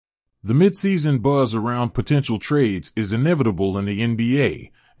The midseason buzz around potential trades is inevitable in the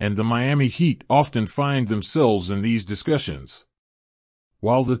NBA, and the Miami Heat often find themselves in these discussions.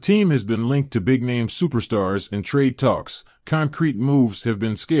 While the team has been linked to big-name superstars in trade talks, concrete moves have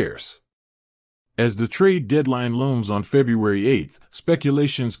been scarce. As the trade deadline looms on February 8th,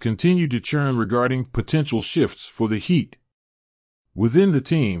 speculations continue to churn regarding potential shifts for the Heat. Within the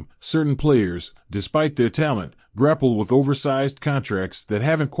team, certain players, despite their talent, grapple with oversized contracts that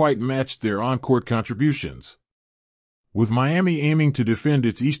haven't quite matched their on-court contributions. With Miami aiming to defend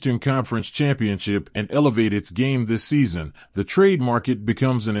its Eastern Conference championship and elevate its game this season, the trade market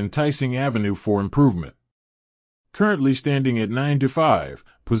becomes an enticing avenue for improvement. Currently standing at 9-5,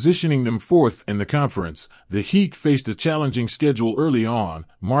 positioning them fourth in the conference, the Heat faced a challenging schedule early on,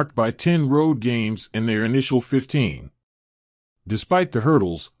 marked by 10 road games in their initial 15. Despite the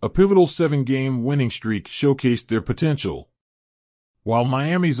hurdles, a pivotal 7-game winning streak showcased their potential. While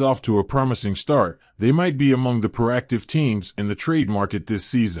Miami's off to a promising start, they might be among the proactive teams in the trade market this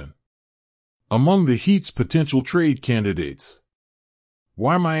season. Among the Heat's potential trade candidates.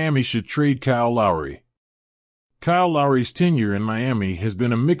 Why Miami should trade Kyle Lowry. Kyle Lowry's tenure in Miami has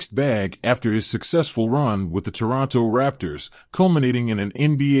been a mixed bag after his successful run with the Toronto Raptors, culminating in an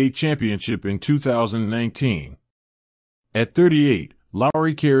NBA championship in 2019. At 38,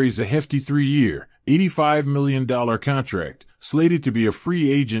 Lowry carries a hefty 3-year, $85 million contract, slated to be a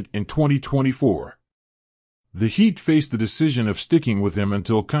free agent in 2024. The Heat face the decision of sticking with him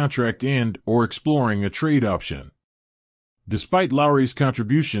until contract end or exploring a trade option. Despite Lowry's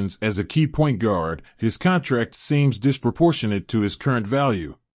contributions as a key point guard, his contract seems disproportionate to his current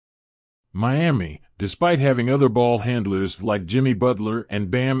value. Miami, despite having other ball handlers like Jimmy Butler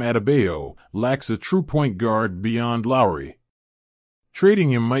and Bam Adebayo, lacks a true point guard beyond Lowry.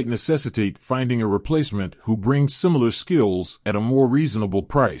 Trading him might necessitate finding a replacement who brings similar skills at a more reasonable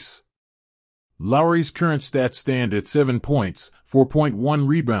price. Lowry's current stats stand at 7 points, 4.1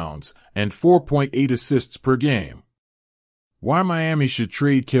 rebounds, and 4.8 assists per game. Why Miami should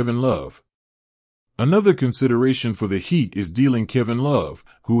trade Kevin Love. Another consideration for the Heat is dealing Kevin Love,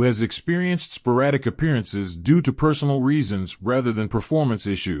 who has experienced sporadic appearances due to personal reasons rather than performance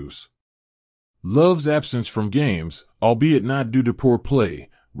issues. Love's absence from games, albeit not due to poor play,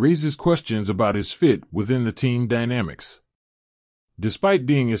 raises questions about his fit within the team dynamics. Despite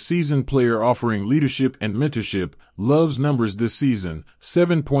being a seasoned player offering leadership and mentorship, Love's numbers this season,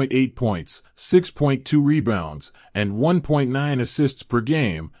 7.8 points, 6.2 rebounds, and 1.9 assists per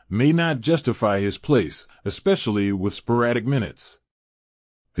game, may not justify his place, especially with sporadic minutes.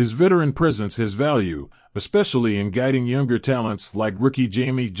 His veteran presence has value, especially in guiding younger talents like rookie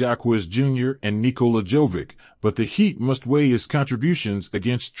Jamie Jaquez Jr. and Nikola Jovic, but the Heat must weigh his contributions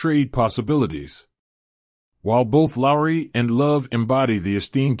against trade possibilities. While both Lowry and Love embody the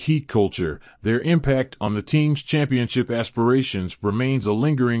esteemed Heat culture, their impact on the team's championship aspirations remains a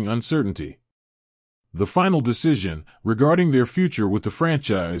lingering uncertainty. The final decision, regarding their future with the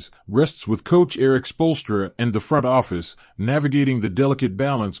franchise, rests with coach Erik Spoelstra and the front office, navigating the delicate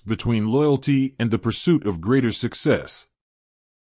balance between loyalty and the pursuit of greater success.